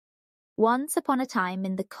Once upon a time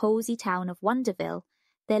in the cozy town of Wonderville,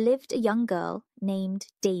 there lived a young girl named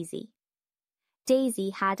Daisy. Daisy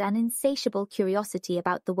had an insatiable curiosity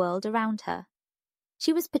about the world around her.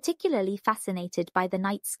 She was particularly fascinated by the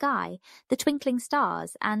night sky, the twinkling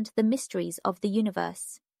stars, and the mysteries of the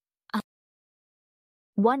universe.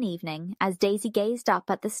 One evening, as Daisy gazed up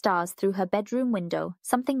at the stars through her bedroom window,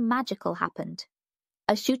 something magical happened.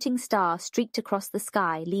 A shooting star streaked across the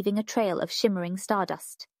sky, leaving a trail of shimmering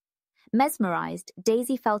stardust. Mesmerized,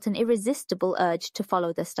 Daisy felt an irresistible urge to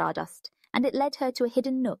follow the stardust, and it led her to a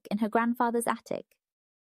hidden nook in her grandfather's attic.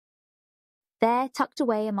 There, tucked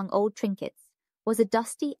away among old trinkets, was a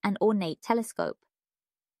dusty and ornate telescope.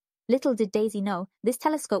 Little did Daisy know, this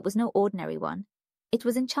telescope was no ordinary one. It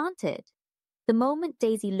was enchanted. The moment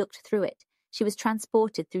Daisy looked through it, she was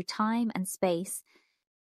transported through time and space.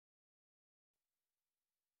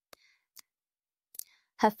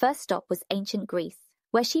 Her first stop was ancient Greece,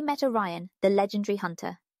 where she met Orion, the legendary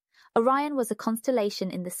hunter. Orion was a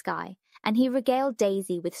constellation in the sky, and he regaled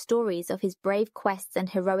Daisy with stories of his brave quests and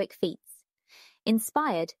heroic feats.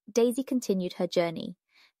 Inspired, Daisy continued her journey,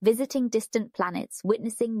 visiting distant planets,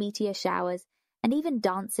 witnessing meteor showers, and even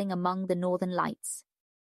dancing among the northern lights.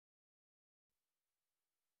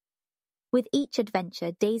 With each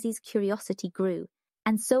adventure, Daisy's curiosity grew,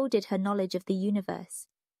 and so did her knowledge of the universe.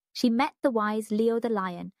 She met the wise Leo the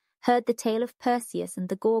lion, heard the tale of Perseus and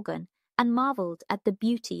the Gorgon, and marveled at the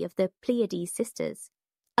beauty of the Pleiades sisters.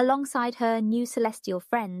 Alongside her new celestial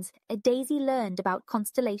friends, Daisy learned about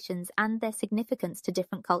constellations and their significance to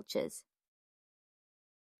different cultures.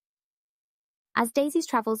 As Daisy's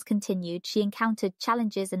travels continued, she encountered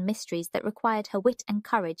challenges and mysteries that required her wit and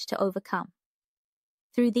courage to overcome.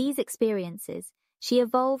 Through these experiences, she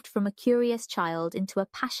evolved from a curious child into a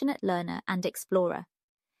passionate learner and explorer.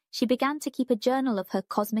 She began to keep a journal of her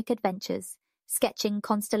cosmic adventures, sketching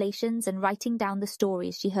constellations and writing down the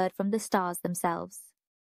stories she heard from the stars themselves.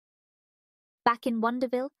 Back in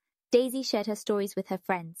Wonderville, Daisy shared her stories with her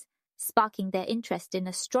friends, sparking their interest in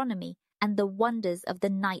astronomy and the wonders of the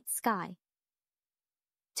night sky.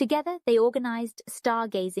 Together, they organized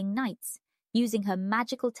stargazing nights, using her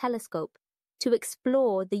magical telescope to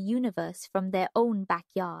explore the universe from their own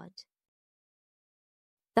backyard.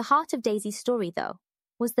 The heart of Daisy's story, though,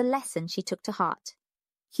 was the lesson she took to heart.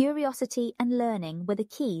 Curiosity and learning were the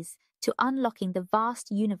keys to unlocking the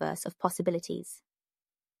vast universe of possibilities.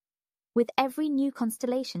 With every new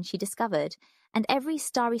constellation she discovered, and every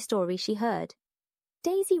starry story she heard,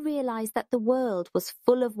 Daisy realized that the world was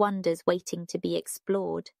full of wonders waiting to be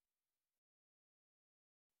explored.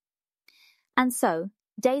 And so,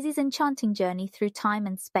 Daisy's enchanting journey through time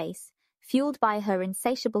and space, fueled by her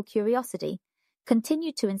insatiable curiosity,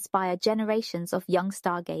 continued to inspire generations of young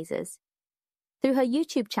stargazers. Through her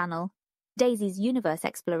YouTube channel, Daisy's Universe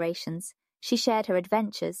Explorations, she shared her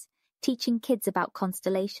adventures, teaching kids about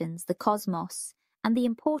constellations, the cosmos, and the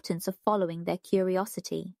importance of following their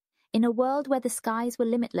curiosity. In a world where the skies were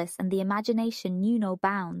limitless and the imagination knew no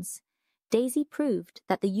bounds, Daisy proved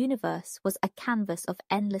that the universe was a canvas of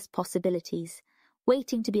endless possibilities,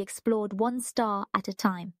 waiting to be explored one star at a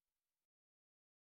time.